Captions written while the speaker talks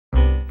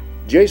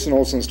Jason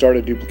Olson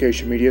started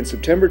Duplication Media in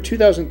September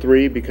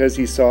 2003 because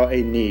he saw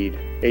a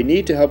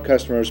need to help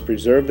customers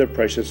preserve their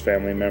precious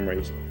family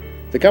memories.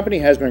 The company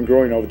has been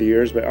growing over the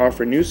years by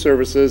offering new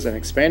services and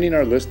expanding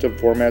our list of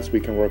formats we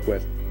can work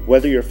with.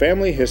 Whether your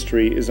family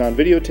history is on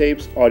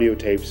videotapes, audio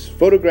tapes,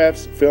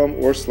 photographs, film,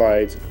 or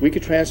slides, we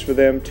could transfer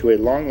them to a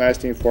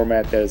long-lasting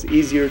format that is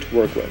easier to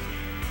work with.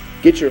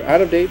 Get your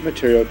out-of-date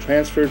material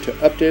transferred to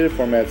updated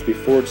formats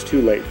before it's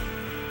too late.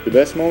 The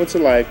best moments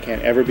of life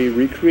can't ever be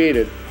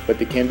recreated, but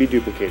they can be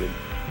duplicated.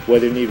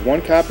 Whether you need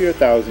one copy or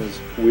thousands,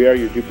 we are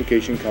your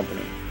duplication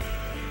company.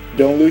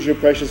 Don't lose your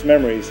precious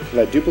memories.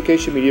 Let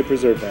Duplication Media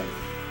preserve them.